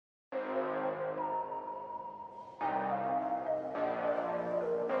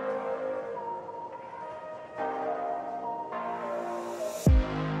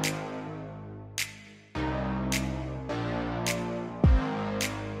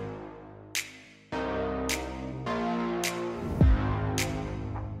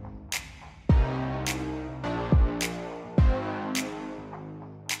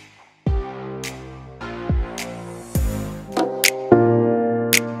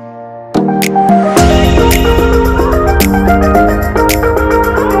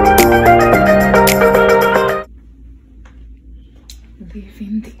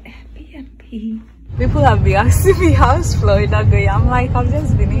asking me how's Florida going. I'm like, I've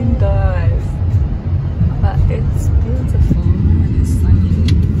just been indoors. But it's beautiful and it's sunny.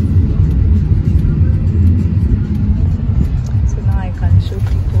 So now I can show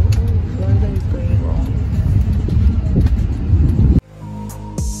people, oh, Florida is going well.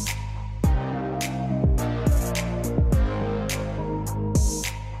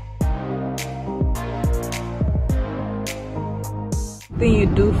 Thing you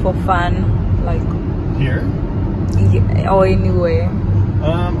do for fun, like here? Yeah, or anywhere?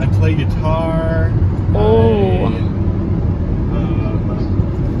 I play guitar. Oh. I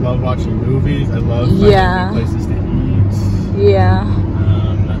love watching movies. I love finding new places to eat. Yeah.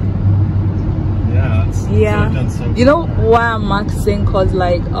 That's what I've done so you know why I'm asking? Cause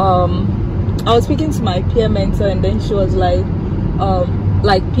like I was speaking to my peer mentor and then she was like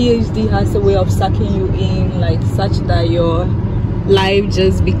PhD has a way of sucking you in, like such that your life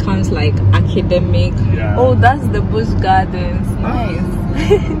just becomes like academic. Oh, that's the Busch Gardens. Nice.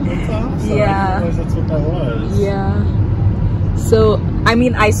 That's awesome. Yeah. I didn't realize that's what that was. Yeah. So I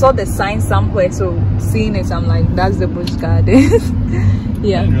mean, I saw the sign somewhere, so seeing it, I'm like, that's the Busch Gardens.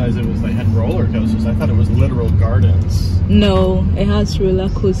 Yeah. I didn't realize it was like had roller coasters. I thought it was literal gardens. No, it has roller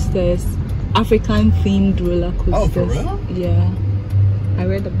coasters, African themed roller coasters. Oh, for real? Yeah. I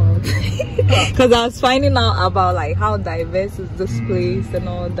read about it because I was finding out about like how diverse is this place and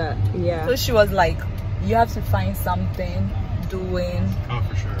all that. Yeah. So she was like, you have to find something doing. Oh,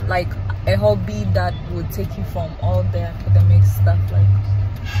 for sure. Like a hobby that would take you from all the academic stuff. Like,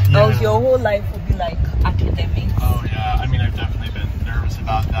 else your whole life would be like academic. Oh yeah. I mean, I've definitely been nervous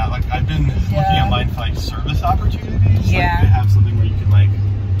about that. Like, I've been looking online for like service opportunities. Yeah. Like, they have something where you can like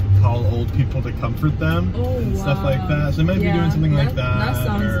call old people to comfort them and stuff like that. So I might be doing something like that. That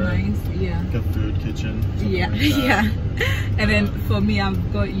sounds nice. Yeah. Like a food kitchen. Yeah. Like that. And then for me,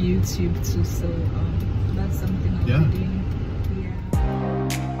 I've got YouTube too, so that's something I'll be doing.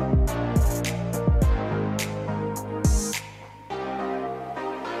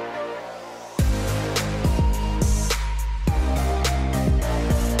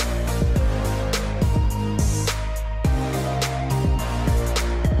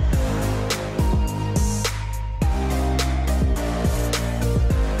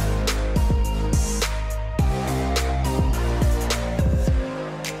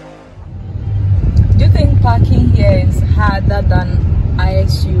 Parking here is harder than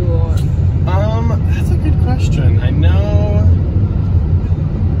ISU or? That's a good question. I know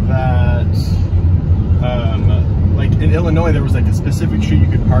that like in Illinois there was like a specific street you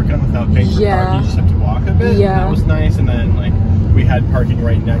could park on without paying for parking. You just have to walk a bit. Yeah. That was nice. And then like we had parking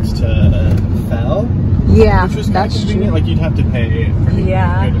right next to Fell. Yeah, which was kind of convenient. Like you'd have to pay a pretty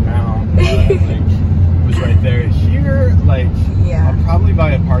good amount. But, like, it was right there. Here, like I'll probably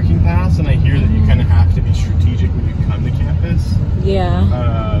buy a parking pass, and I hear that you kind of have to be strategic when you come to campus. Yeah.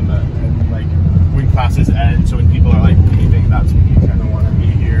 And like when classes end, so when people are like leaving, that's when you kind of want to be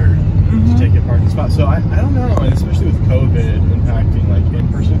here to take a parking spot. So I don't know, and especially with COVID impacting like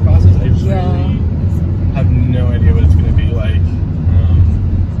in-person classes, I really have no idea what it's going to be like.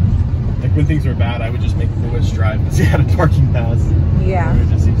 Like when things were bad, I would just make Lewis drive because he had a parking pass. Yeah. I would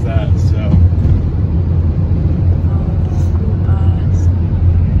just use that. So.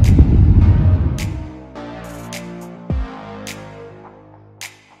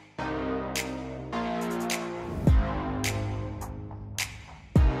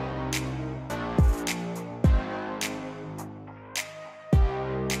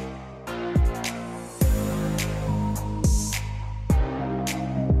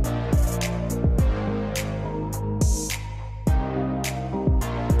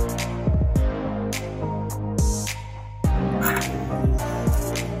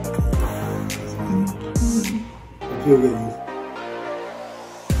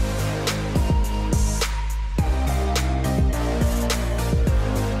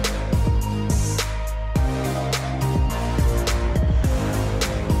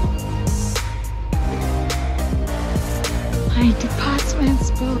 My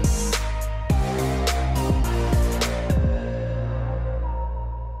department's book.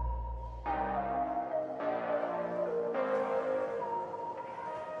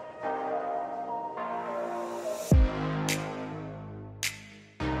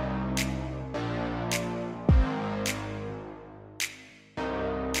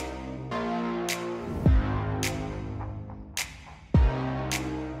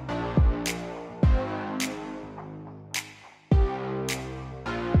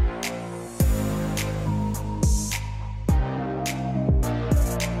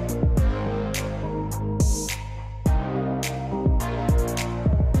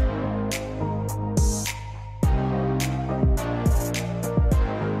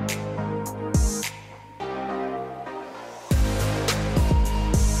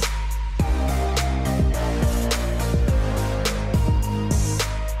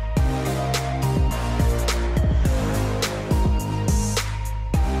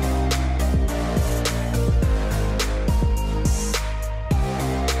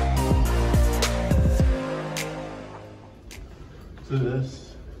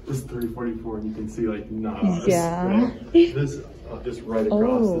 you can see like not us. Yeah. Right? This just right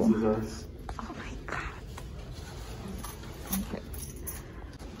across. Oh. This is us. Oh my god. Okay.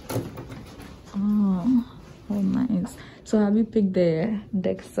 Oh, nice. So have you picked the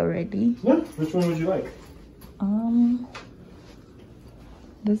decks already? Yeah. Which one would you like?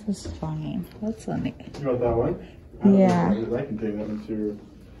 This is fine. What's on it? You want that one? Yeah. I can take that one too.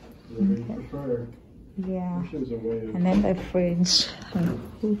 Okay. Yeah. There's a way of... And then the fridge.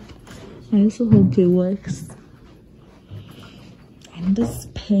 I also hope it works. And this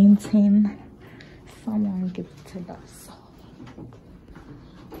painting, someone gifted us.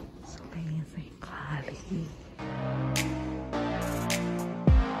 It's basically.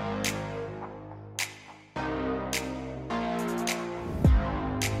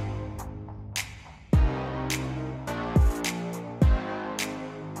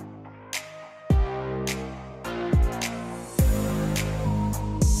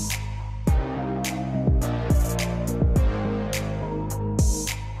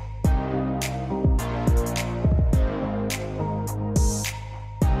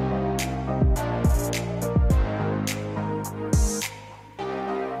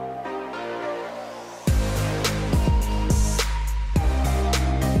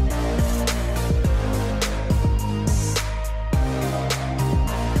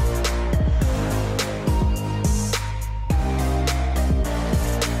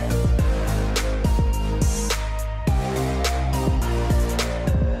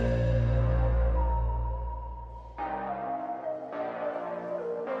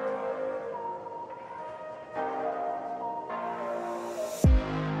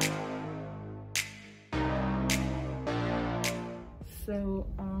 So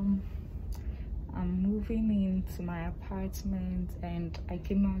I'm moving into my apartment and I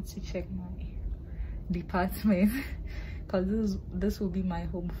came out to check my department because this will be my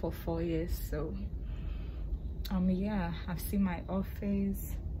home for 4 years. So yeah, I've seen my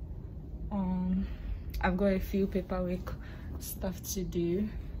office. I've got a few paperwork stuff to do,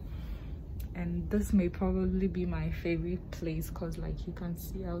 and this may probably be my favorite place because like you can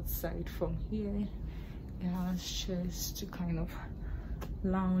see outside from here. It has chairs to kind of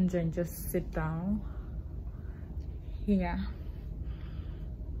lounge and just sit down. Yeah,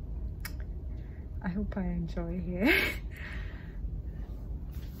 I hope I enjoy here.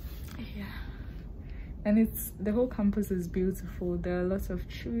 Yeah, and the whole campus is beautiful. There are lots of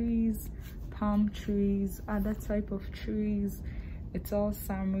trees, palm trees, other type of trees. It's all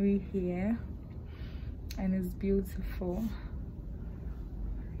summery here and it's beautiful.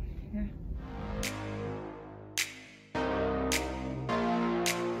 Yeah.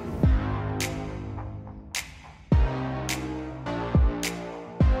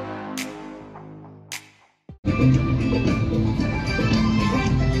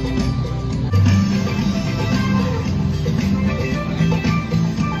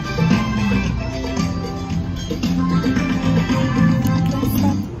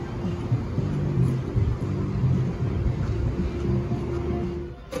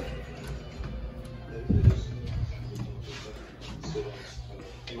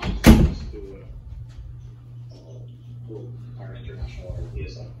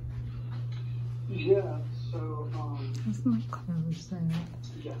 Yeah, so It's not close there.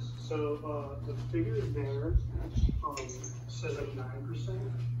 yes, so the figure there says like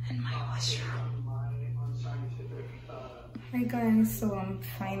 9%. And my washroom. My unscientific Hi guys, so I'm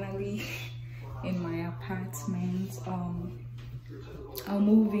finally in my apartment. I'll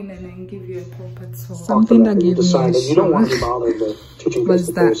move in and then give you a proper tour. Something that gave me a you don't want to be bothered with teaching face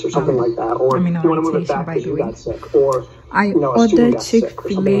to face or something like that, or I'm in you want to move it back orientation, by because the you way. got sick, or I a student ordered got sick or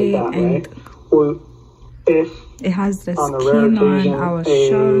Chick-fil-A something like that, and right? Or if it has the on a rare skin on. occasion I was a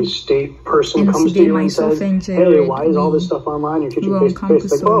shocked. state person And comes to today you and myself says, and hey, Jared, why is all this stuff online? You're teaching we face on to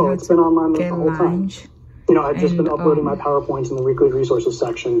face. campus, Like, so we oh, had it's been online get the whole time. lunch. You know, I've just been And, uploading my PowerPoints in the weekly resources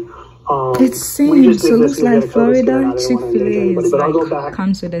section. It's same, so it looks like Florida Chick-fil-A is like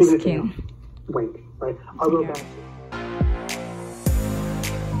comes with a skin. Wink, right? I'll go back.